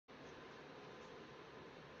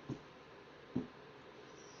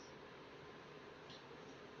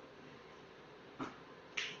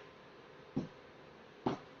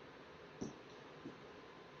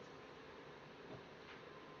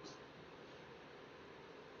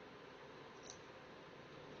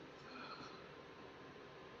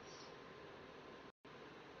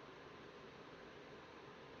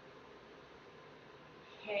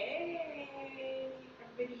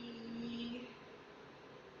everybody.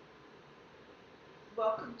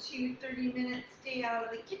 Welcome to 30 Minutes Stay Out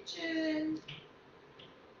of the Kitchen.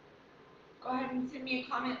 Go ahead and send me a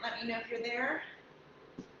comment. Let me know if you're there.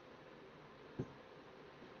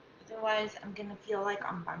 Otherwise, I'm going to feel like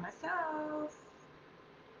I'm by myself.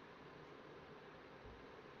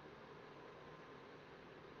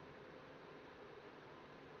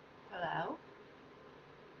 Hello?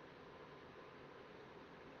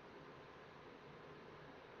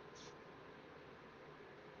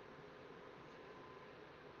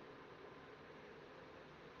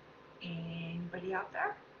 Anybody out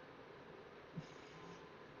there?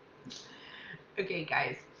 Okay,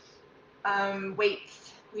 guys.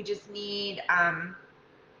 Weights. We just need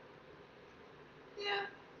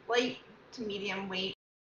light to medium weight.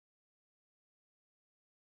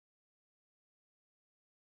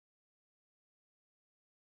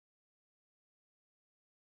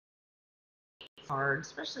 Hard,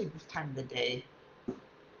 especially this time of the day.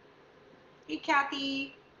 Hey,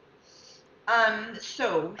 Kathy.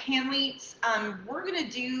 So hand weights. We're gonna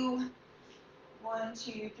do 1,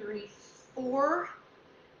 2, 3, 4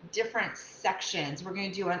 different sections. We're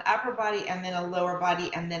gonna do an upper body and then a lower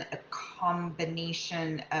body and then a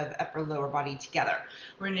combination of upper lower body together.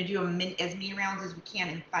 We're gonna do as many rounds as we can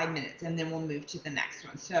in 5 minutes, and then we'll move to the next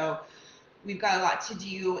one. So we've got a lot to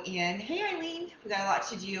do in, hey Eileen, we've got a lot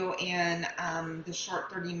to do in the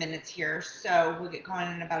short 30 minutes here. So we'll get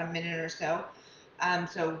going in about a minute or so.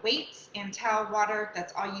 So weights and towel water,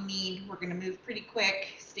 that's all you need. We're gonna move pretty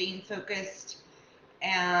quick, staying focused,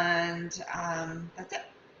 and that's it.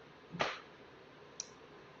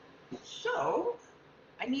 So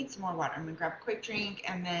I need some more water. I'm gonna grab a quick drink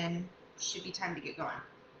and then should be time to get going.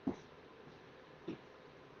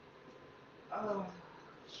 Oh.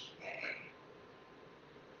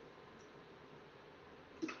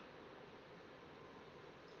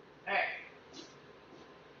 Alright.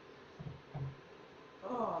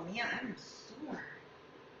 Oh man, I'm sore.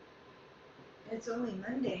 It's only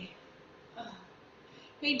Monday. Oh.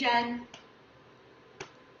 Hey Jen.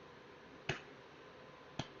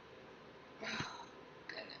 Oh,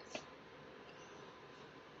 goodness.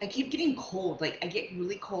 I keep getting cold. Like I get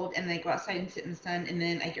really cold and then I go outside and sit in the sun and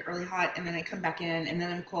then I get really hot and then I come back in and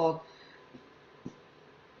then I'm cold.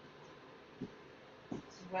 This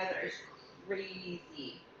weather is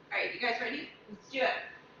crazy. Alright, you guys ready? Let's do it.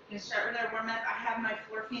 I'm gonna start with our warm up. I have my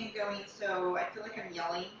floor fan going, so I feel like I'm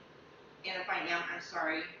yelling. And if I am, I'm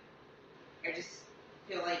sorry. I just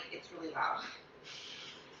feel like it's really loud.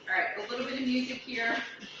 Alright, a little bit of music here.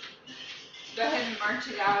 Go ahead and march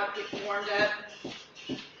it out, get warmed up.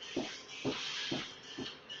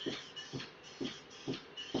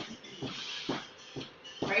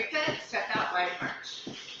 Right foot, step out, wide march.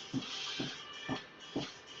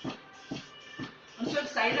 I'm so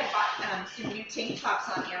excited. I bought some new tank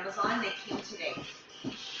tops on Amazon. They came today.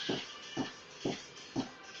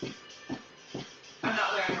 I'm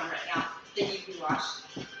not wearing one right now. They need to be washed.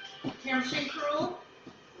 Hamstring curl,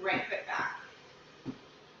 right foot back.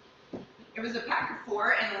 It was a pack of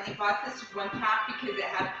 4, and I only bought this one pack because it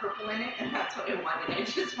had purple in it, and that's what I wanted. I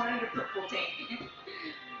just wanted a purple tank.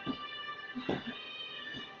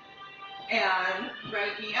 And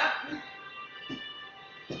right knee up.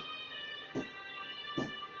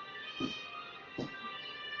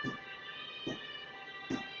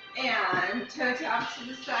 And toe taps to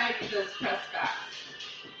the side with those press backs.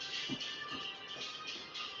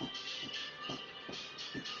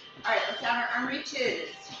 All right, let's add our arm reaches.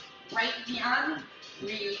 Right hand,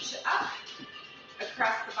 reach up,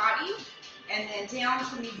 across the body, and then down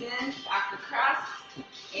to knees in, back across,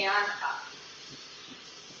 and up.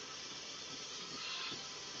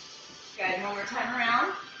 Good, one more time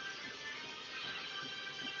around.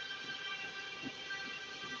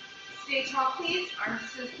 Stay tall, please. Arms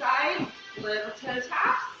to the side, little toe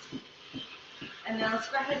taps. And then let's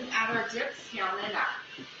go ahead and add our dips down and up.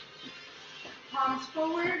 Palms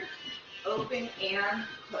forward, open and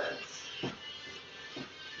close.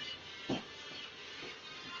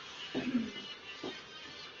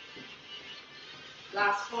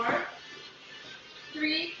 Last 4,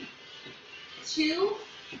 3, 2,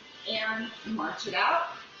 and march it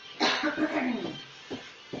out.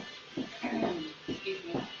 Excuse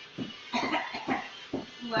me.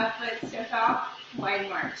 Left foot step out, wide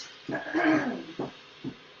march.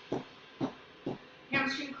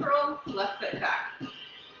 Hamstring curl, left foot back.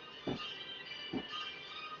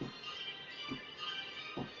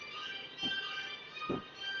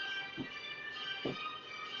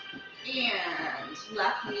 And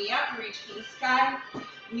left knee up, reach for the sky,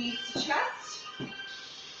 knees to chest.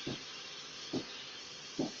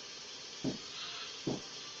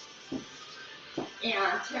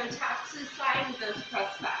 and toe taps to the side with those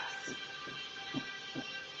press backs.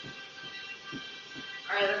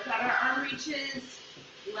 All right, let's add our arm reaches.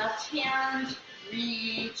 Left hand,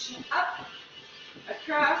 reach up,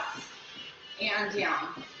 across, and down.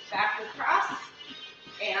 Back across,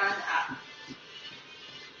 and up.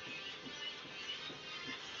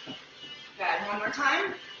 Good, one more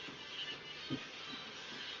time.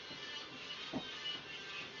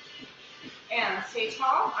 And stay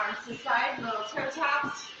tall, arms to the side, little toe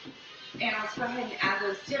taps. And let's go ahead and add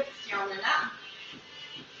those dips down and up.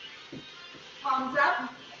 Palms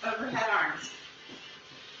up, overhead arms.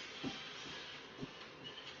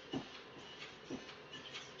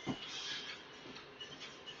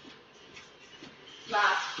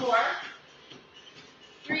 Last 4,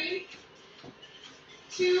 3,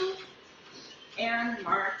 2, and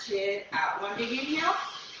march it out. One big inhale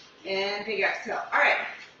and big exhale. All right,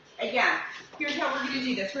 again, here's how we're going to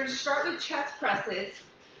do this. We're going to start with chest presses.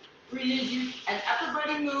 We're going to do an upper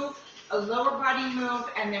body move, a lower body move,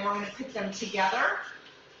 and then we're going to put them together.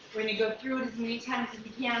 We're going to go through it as many times as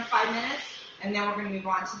we can, 5 minutes, and then we're going to move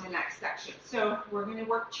on to the next section. So we're going to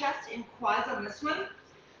work chest and quads on this one.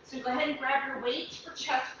 So go ahead and grab your weights for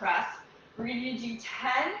chest press. We're going to do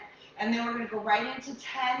 10, and then we're going to go right into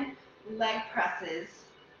 10 leg presses.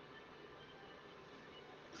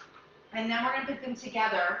 And then we're going to put them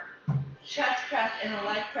together, chest press and a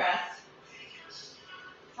leg press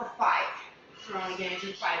for 5. So we're only going to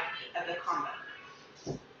do 5 of the combo.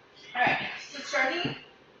 All right, so starting,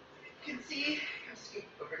 you can see, I'll scoop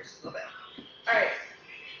over just a little bit. All right,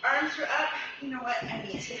 arms are up. You know what, I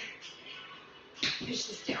need to push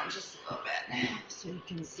this down just a little bit so you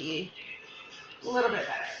can see a little bit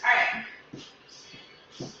better. All right,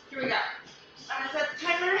 here we go. I'm gonna set the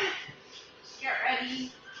timer, get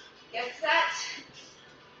ready, get set,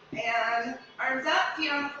 and arms up,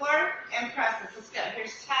 feet on the floor, and presses. Let's go.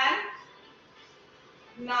 Here's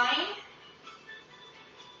 10, 9,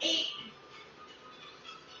 8,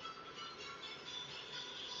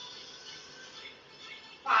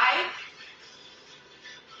 5,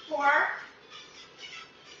 4,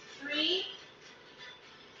 3,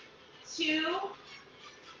 2,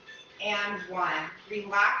 and 1.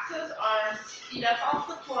 Relax those arms, feet up off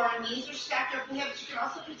the floor, knees are stacked over the hips. You can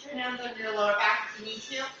also put your hands under your lower back if you need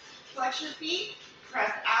to. Flex your feet,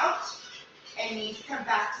 press out, and knees come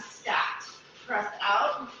back to stacked. Press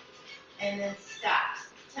out, and then stacked.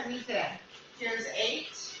 Tummies in. Here's 8,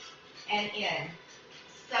 and in.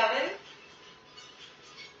 7,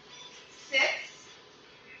 6,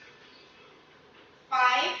 5,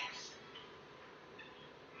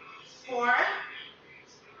 4,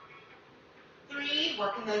 3,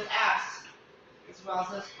 working those abs, as well as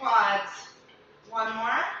those quads. One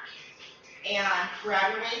more, and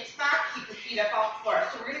grab your weights back, keep the feet up off the floor.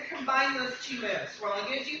 So we're going to combine those 2 moves. We're only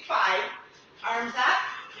going to do 5. Arms up,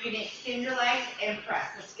 you're going to extend your legs and press.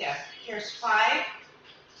 Let's go. Here's 5,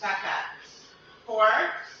 back up. 4,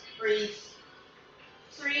 breathe.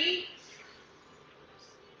 3,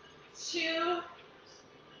 2,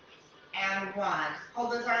 and 1.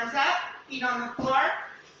 Hold those arms up, feet on the floor.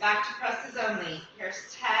 Back to presses only.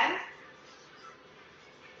 Here's 10,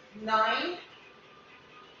 9,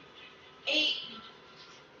 8,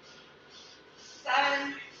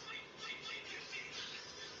 7,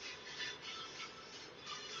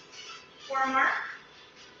 4 more,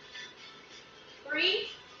 3,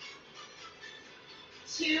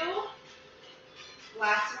 2,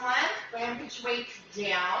 last one. Go ahead and put your weights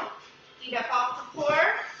down. Feet up off the floor.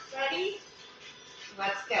 Ready?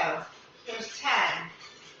 Let's go. Here's 10,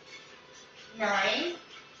 9,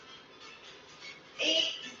 8,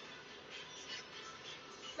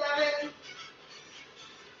 7,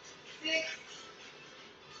 6,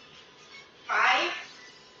 5,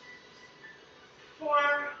 4,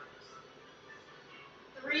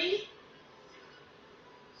 3,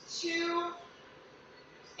 2,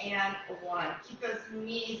 and 1. Keep those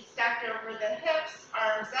knees stacked over the hips,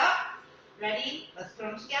 arms up. Ready? Let's put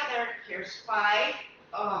them together. Here's 5,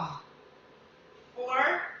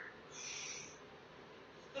 4,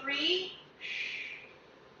 3,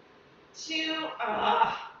 2,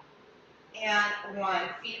 and 1.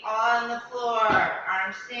 Feet on the floor,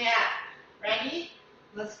 arms stand. Ready?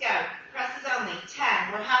 Let's go. Presses only.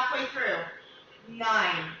 10. We're halfway through. 9,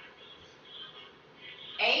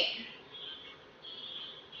 8.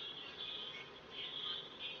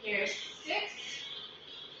 Here's 6,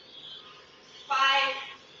 5,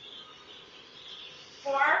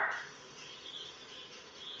 4,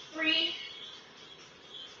 3,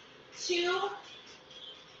 2,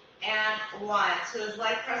 and 1. So those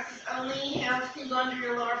leg presses only. Hands can go under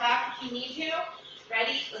your lower back if you need to.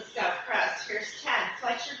 Ready? Let's go. Press. Here's 10.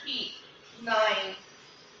 Flex your feet. 9,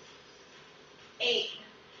 8,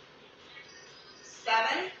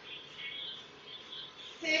 7,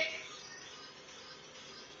 6,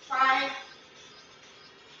 5,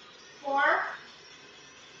 4,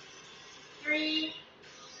 3,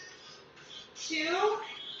 2,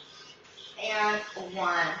 and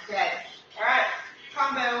 1. Good. All right.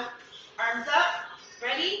 Combo. Arms up.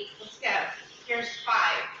 Ready? Let's go. Here's 5,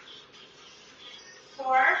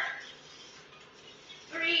 4,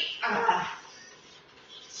 3,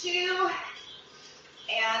 2,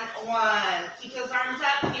 and 1. Keep those arms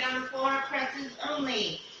up. Feet on the floor. Presses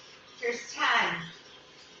only. Here's 10,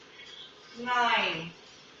 9,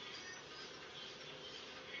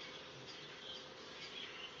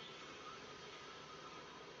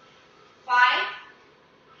 5,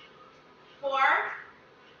 4,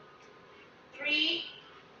 3,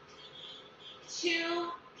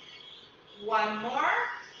 2, 1 more. Go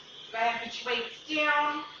ahead and put your weights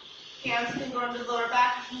down. Hands can go into the lower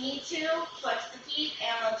back if you need to. Flex the feet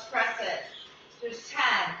and let's press it. There's 10,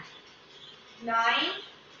 9,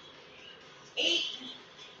 8,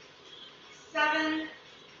 7,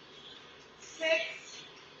 6,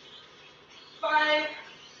 5,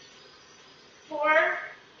 4,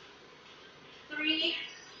 3,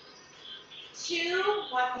 2,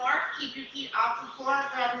 1 more. Keep your feet off the floor.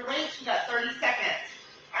 Grab your weights. We've got 30 seconds.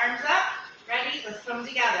 Arms up. Ready? Let's put them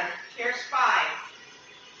together. Here's 5,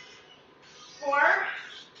 4,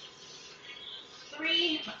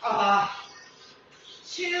 3,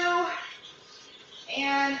 2,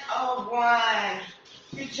 and 1.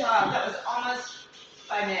 Good job. That was almost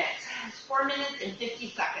 5 minutes. It's 4 minutes and 50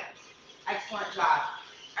 seconds. Excellent job.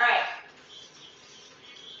 All right.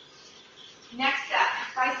 Next up,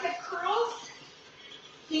 bicep curls,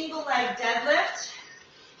 single leg deadlift,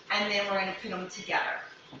 and then we're going to put them together.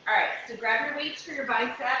 All right, so grab your weights for your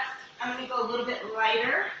biceps. I'm going to go a little bit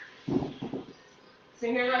lighter. So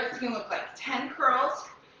here's what it's going to look like. 10 curls,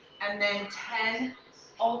 and then 10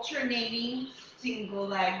 alternating single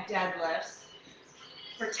leg deadlifts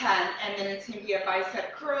for 10. And then it's going to be a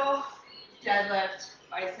bicep curl, deadlift,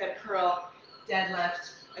 a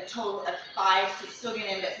total of 5. So it's still going to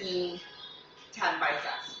end up being 10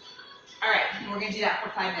 biceps. All right, we're going to do that for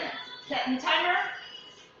 5 minutes. Setting the timer.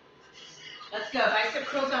 Let's go. Bicep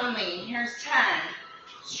curls only. Here's 10.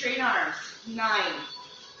 Straight arms. 9,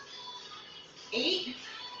 8,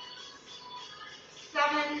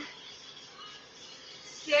 7,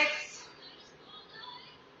 6,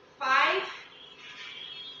 5,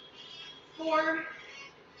 4,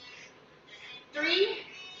 3,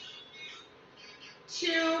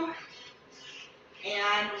 2,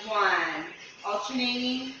 and 1.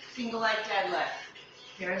 Alternating single leg deadlift.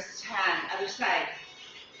 Here's 10. Other side.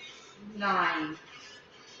 9.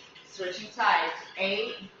 Switching sides.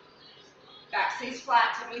 8. Back stays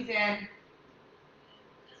flat, tummies in.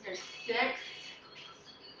 There's 6,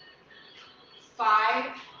 5,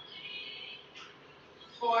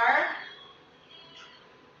 4,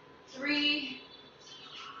 3,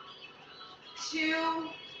 2,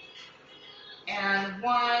 and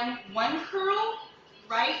 1. 1 curl,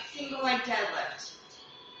 right single leg deadlift.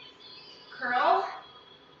 Curl,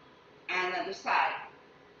 and the other side.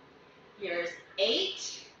 Here's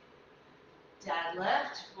 8,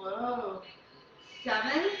 deadlift, whoa.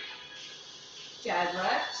 7,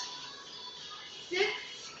 deadlift. 6,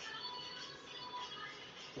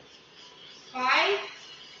 5,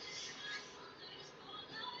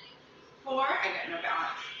 4, I got no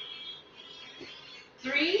balance.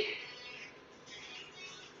 3,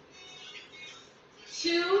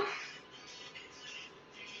 2,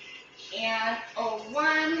 and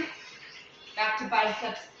 1. Back to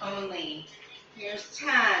biceps only. Here's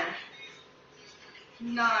 10,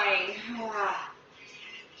 9,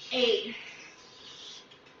 8,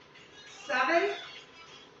 7,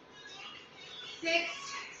 6,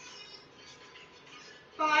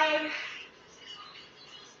 5,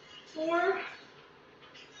 4,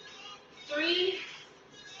 3,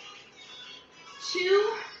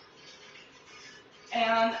 2,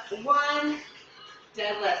 and 1.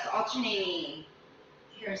 Deadlifts alternating.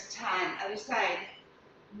 Here's 10. Other side.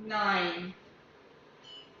 9,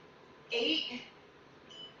 8,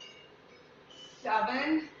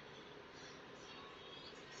 7,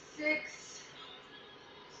 6,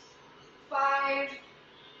 5,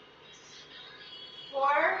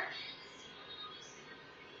 4,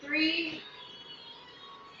 3,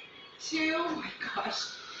 2, oh my gosh,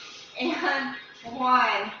 and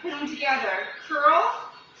 1. Put them together. Curl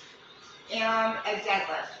and a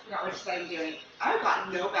deadlift. Forgot which side I'm doing. I've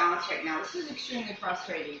got no balance right now. This is extremely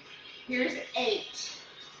frustrating. Here's 8,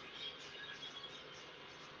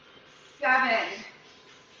 7,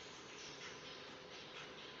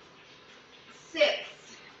 6.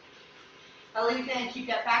 Belly's in. Keep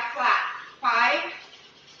that back flat. 5,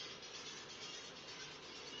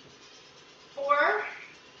 4,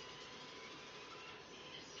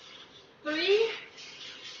 3,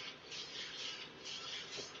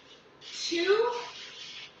 2.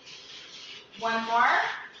 One more.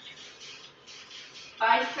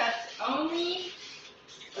 Biceps only.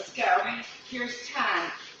 Let's go. Here's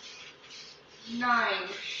 10, 9,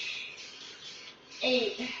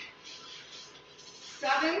 8,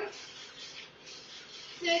 7,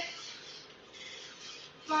 6,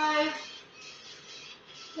 5,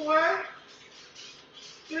 4,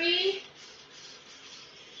 3,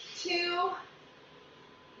 2,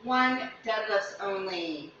 1. Deadlifts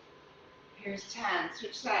only. Here's 10.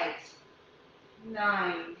 Switch sides.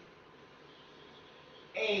 9,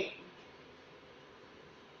 8,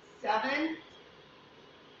 7,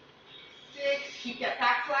 6. Keep that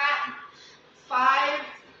back flat. 5,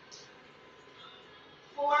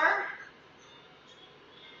 4,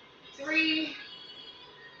 3,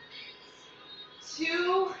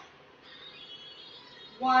 2,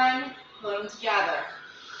 1. Put them together.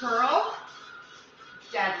 Curl,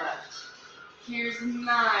 deadlift. Here's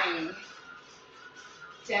 9.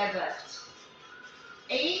 Deadlift.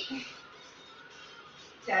 8.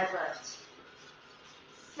 Deadlift.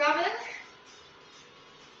 7.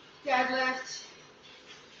 Deadlift.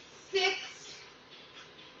 6.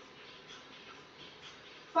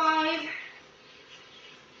 5.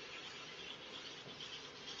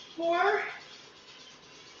 4.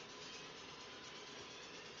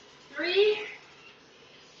 3.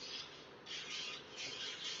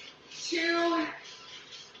 2.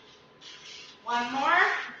 One more.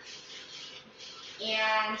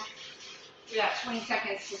 And we got 20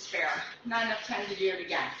 seconds to spare. Not enough time to do it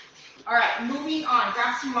again. All right, moving on.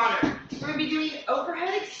 Grab some water. We're going to be doing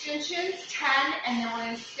overhead extensions, 10, and then we're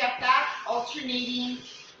going to step back, alternating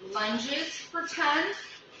lunges for 10,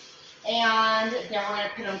 and then we're going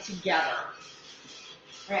to put them together.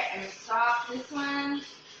 All right, I'm going to stop this one.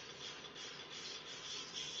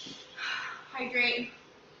 Hydrate.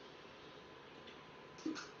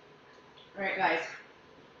 All right, guys.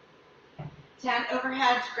 10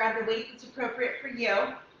 overheads. Grab the weight that's appropriate for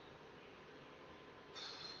you.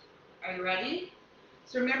 Are you ready?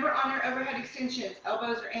 So remember on our overhead extensions,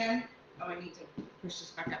 elbows are in. Oh, I need to push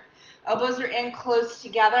this back up. Elbows are in close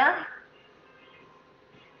together.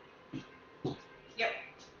 Yep,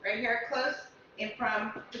 right here close. And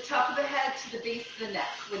from the top of the head to the base of the neck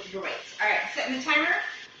with your weights. All right, setting the timer.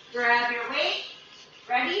 Grab your weight.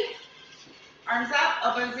 Ready? Arms up,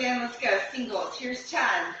 elbows in. Let's go. Singles. Here's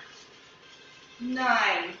 10,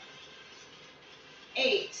 9,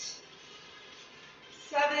 8,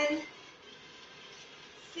 7,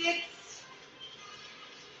 6,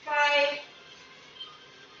 5,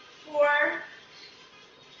 4,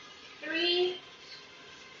 3,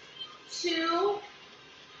 2,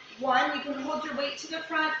 1. You can hold your weight to the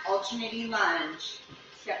front, alternating lunge.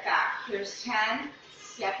 Step back. Here's 10.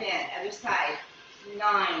 Step in. Other side.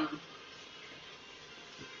 9,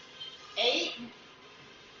 8,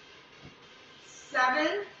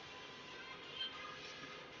 7,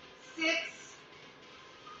 6,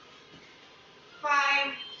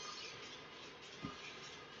 5,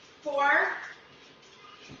 4,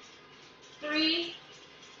 3,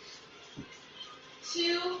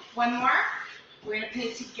 2, one more. We're going to put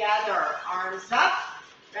it together. Arms up.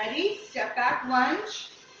 Ready? Step back, lunge.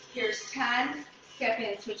 Here's 10. Step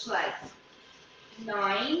in, switch legs.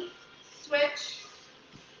 9, switch.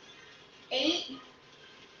 8,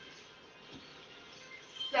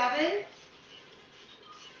 7,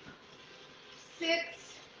 6,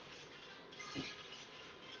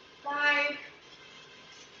 5,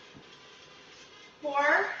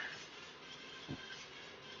 4,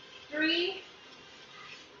 3,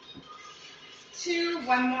 2,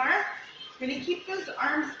 one more. We're going to keep those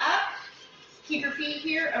arms up. Keep your feet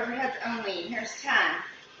here, overheads only. Here's 10,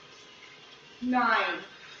 9,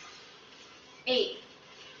 8,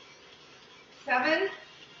 7,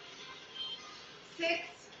 6,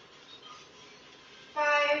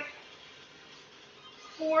 5,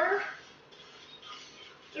 4,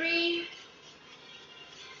 3,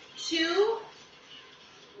 2,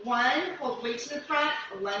 1. Hold weight to the front,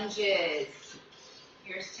 lunges.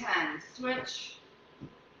 Here's 10. Switch.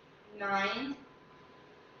 9,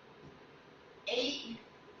 8,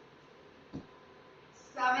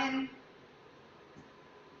 7,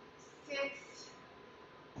 6,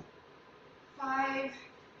 5,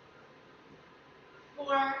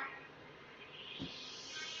 4,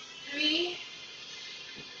 3,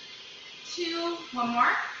 2, one more.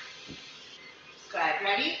 Good,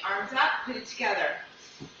 ready? Arms up, put it together.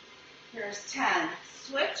 Here's 10.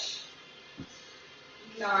 Switch.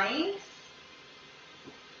 9,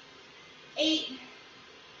 8,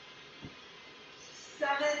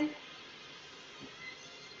 7,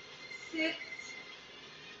 6,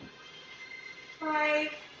 5,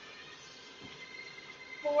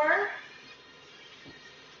 4,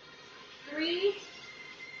 3,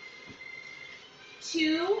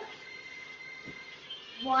 2,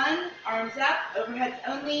 1. Arms up, overheads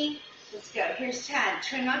only. Let's go. Here's 10.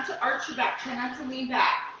 Try not to arch your back. Try not to lean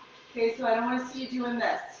back. Okay, so I don't want to see you doing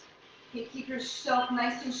this. Okay, keep yourself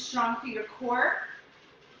nice and strong through your core.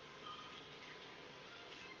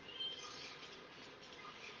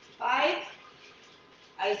 5,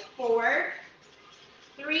 eyes forward.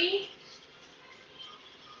 3,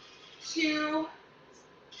 2,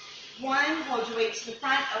 1. Hold your weight to the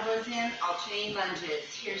front, elbows in, alternating lunges.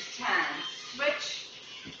 Here's 10. Switch.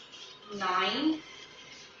 9,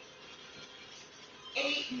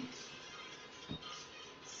 8,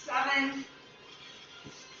 7,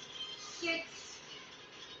 6,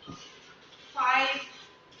 5,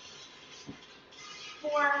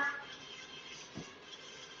 4,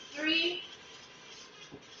 3,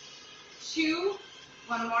 2,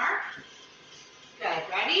 1 more. Good,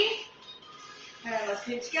 ready? And let's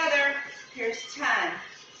put it together. Here's 10.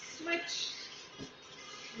 Switch.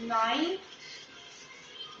 9,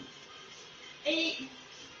 8,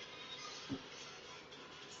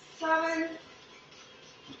 7,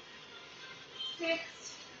 6,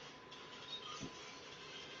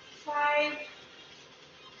 5,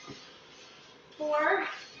 4,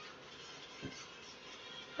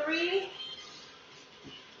 3,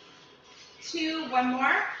 2, 1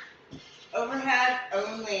 more. Overhead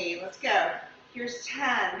only. Let's go. Here's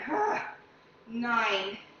 10.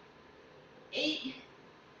 9, 8,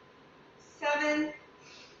 7,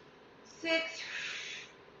 6,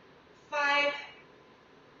 5,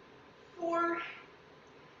 4,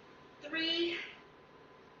 3,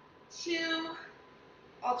 2,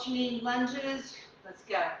 alternating lunges. Let's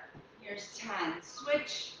go. Here's 10.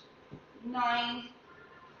 Switch. 9,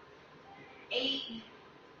 8,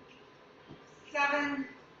 7,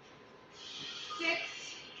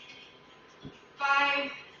 6,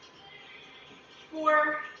 5,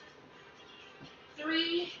 4,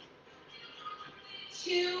 3,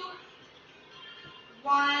 2,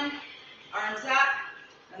 1. Arms up,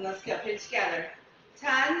 and let's go. Put it together.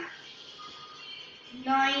 10,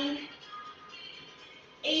 9,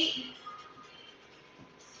 8,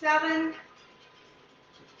 7,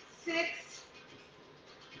 6,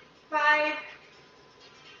 5,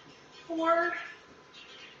 4,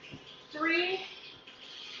 3,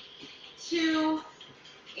 2,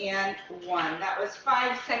 and 1. That was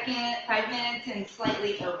 5 minutes and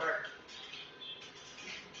slightly over.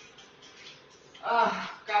 Oh,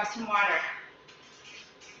 grab some water.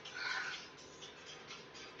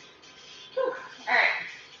 Whew. All right.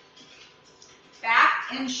 Back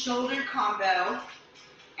and shoulder combo,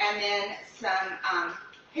 and then some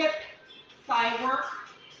hip thigh work.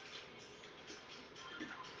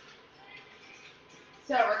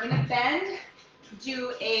 So we're going to bend,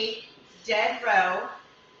 do a dead row,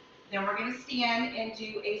 then we're going to stand and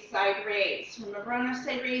do a side raise. Remember on our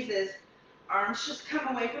side raises, arms just come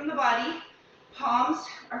away from the body, palms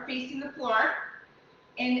are facing the floor,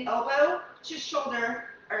 and elbow to shoulder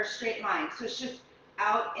are a straight line. So it's just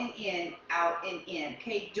out and in,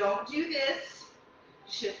 okay? Don't do this,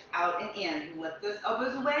 just out and in. Lift those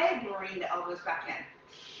elbows away, bring the elbows back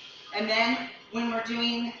in. And then when we're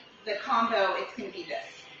doing the combo, it's going to be this.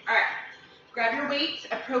 All right, grab your weights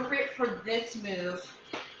appropriate for this move.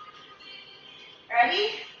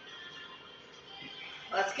 Ready?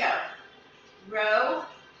 Let's go. Row,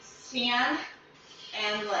 stand,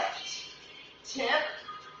 and lift. Tip,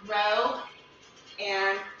 row,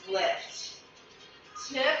 and lift.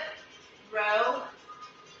 Tip, row,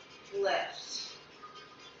 lift.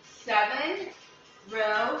 7,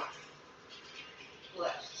 row,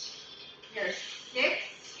 lift. Here's 6,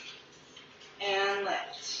 and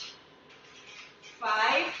lift.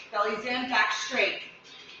 5, bellies in, back straight.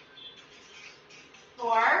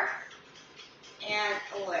 4,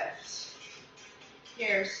 and lift.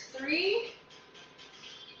 Here's 3,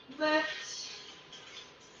 lift.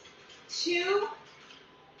 2,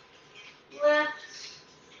 lift.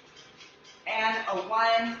 And a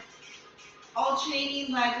 1.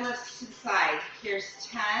 Alternating leg lifts to the side. Here's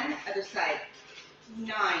 10, other side.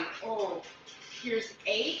 9, oh. Here's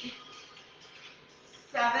 8,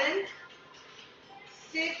 7,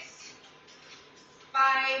 6,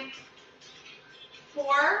 5,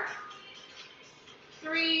 4,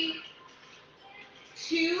 3,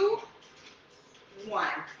 2, one.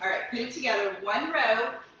 All right, put it together. One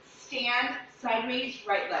row, stand, side raise,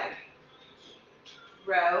 right leg.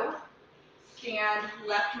 Row, stand,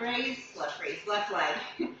 left raise, left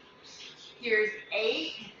leg. Here's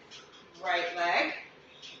 8, right leg.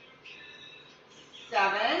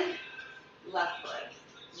 7, left leg.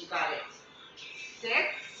 You got it.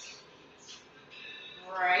 6,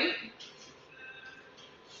 right.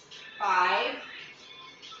 5,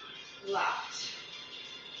 left.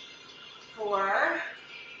 4,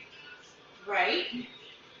 right.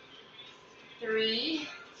 3,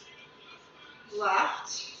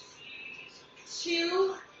 left.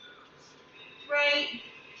 2, right.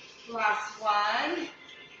 Last one,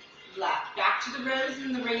 left. Back to the rows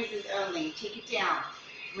and the raises only. Take it down.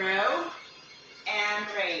 Row and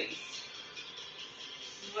raise.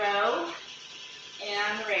 Row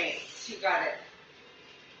and raise. You got it.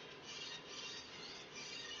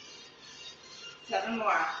 7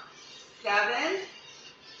 more. 7,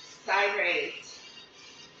 side raise.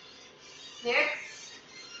 6,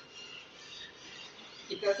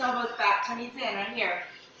 keep those elbows back, tummies in, right here.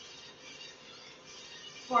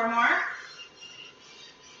 4 more.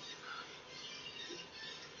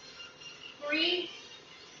 3,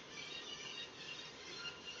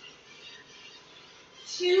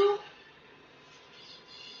 2,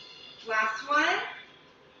 last one,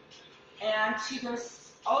 and to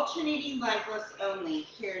those alternating legless only.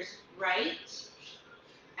 Here's right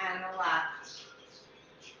and left.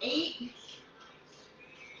 8,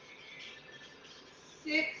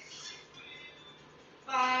 6,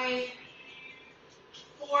 5,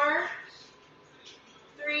 4,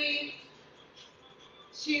 3,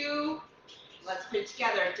 2, let's put it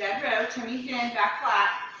together. Dead row, tummies in, back flat,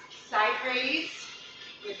 side raise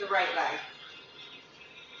with the right leg.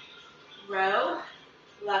 Row,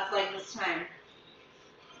 left leg this time.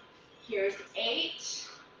 Here's 8,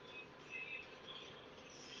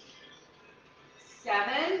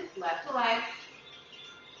 7, left leg.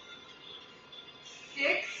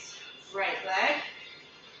 6, right leg.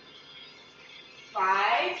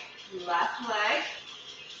 5, left leg.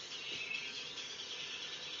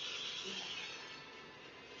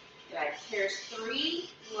 Good. Here's 3,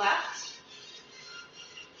 left.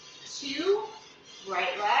 2,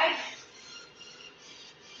 right leg.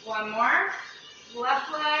 1 more,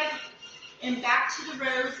 left leg. And back to the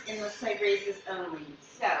rows in the side raises only.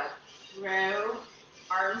 So, row,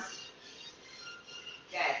 arms.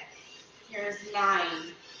 Good. Here's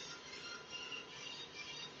 9.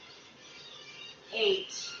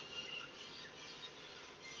 8.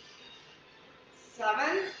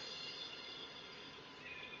 7.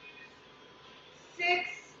 6.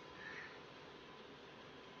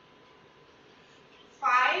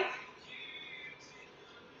 5.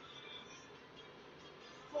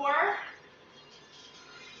 4.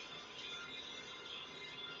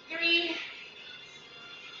 3.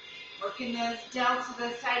 Working those delts to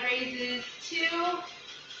the side raises. 2.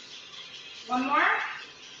 1 more.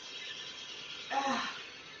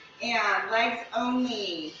 And legs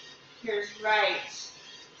only. Here's right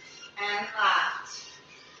and left.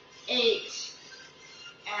 8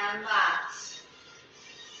 and left.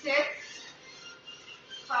 6,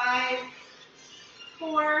 5,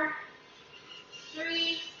 4,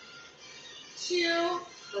 3, 2.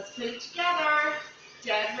 Let's put it together.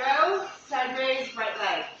 Dead row, side raise, right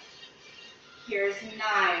leg. Here's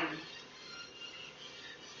 9.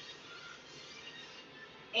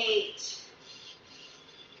 8.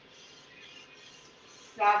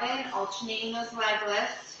 7, alternating those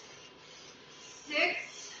legless.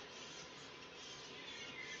 6,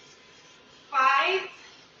 5,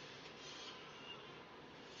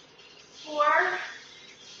 4,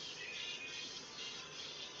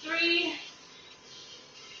 3,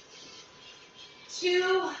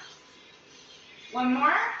 2, 1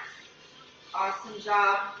 more. Awesome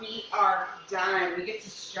job. We are done. We get to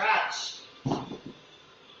stretch.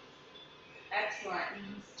 Excellent.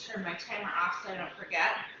 Let's turn my timer off so I don't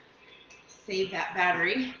forget. Save that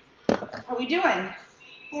battery. How are we doing?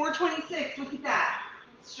 4:26. Look at that.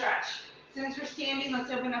 Let's stretch. Since we're standing,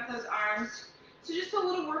 let's open up those arms. So just a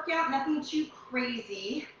little workout, nothing too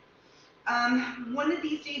crazy. One of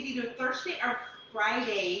these days, either Thursday or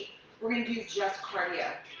Friday, we're going to do just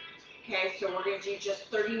cardio. Okay, so we're going to do just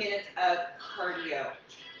 30 minutes of cardio.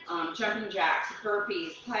 Jumping jacks,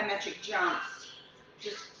 burpees, plyometric jumps,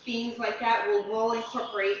 just things like that. We'll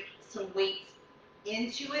incorporate some weights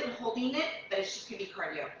into it, holding it, but it's just going to be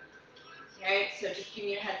cardio. Okay, so just give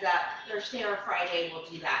me a heads up. Thursday or Friday, we'll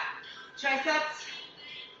do that. Triceps.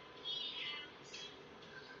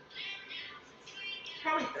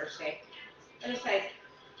 Probably Thursday. Other side,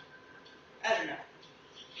 I don't know.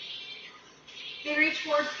 Big reach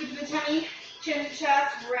forward, scoop the tummy, chin to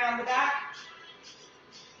chest, round the back.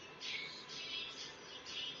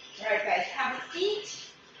 All right, guys, have a seat.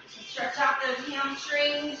 Stretch out those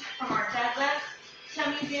hamstrings from our deadlift.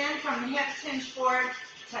 Tummy's in, from the hips, hinge forward,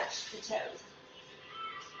 touch the toes.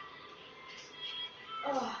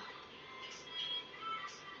 Oh.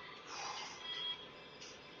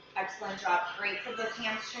 Excellent job. Great for those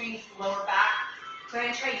hamstrings, lower back. Go ahead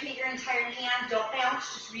and try to hit your entire hand. Don't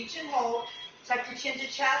bounce, just reach and hold. Tuck your chin to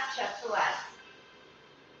chest, chest to legs.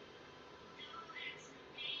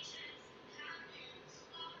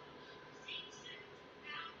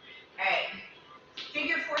 All right.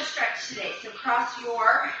 Figure 4 stretch today. So cross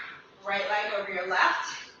your right leg over your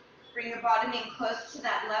left. Bring the bottom in close to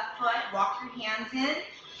that left foot. Walk your hands in.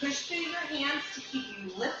 Push through your hands to keep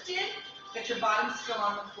you lifted, but your bottom's still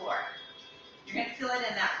on the floor. You're going to feel it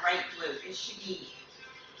in that right glute. It should be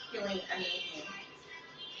feeling amazing.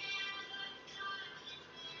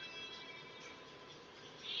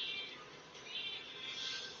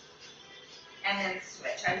 And then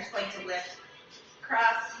switch. I just like to lift,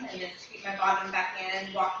 cross, and then scoop my bottom back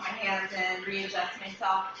in, walk my hands in, readjust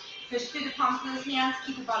myself. Push through the palms of those hands,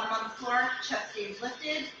 keep the bottom on the floor, chest stays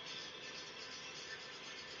lifted.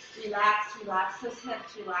 Relax, relax those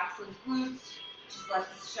hips, relax those glutes. Just let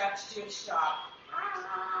the stretch do its job.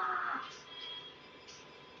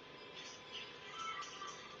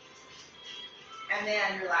 And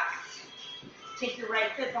then relax. Take your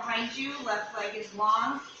right foot behind you, left leg is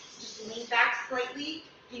long. Just lean back slightly,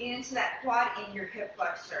 getting into that quad in your hip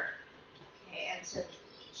flexor. Okay, and so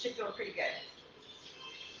should feel pretty good.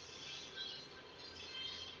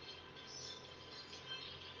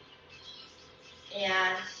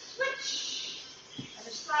 And switch.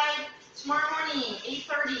 Other side. Tomorrow morning,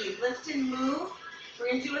 8:30, lift and move.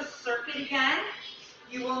 We're going to do a circuit again.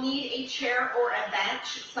 You will need a chair or a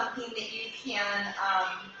bench, something that you can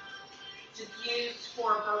just use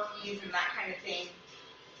for burpees and that kind of thing.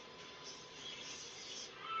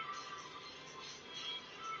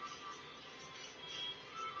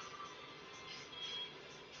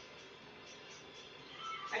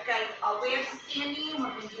 Alright guys, all the way up to standing. We're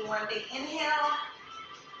going to do one big inhale.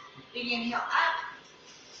 Big inhale up.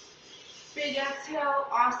 Big exhale.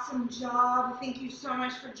 Awesome job. Thank you so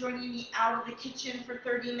much for joining me out of the kitchen for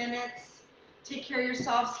 30 minutes. Take care of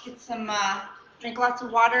yourselves. Get some, drink lots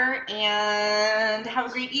of water, and have a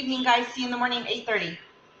great evening, guys. See you in the morning, 8:30.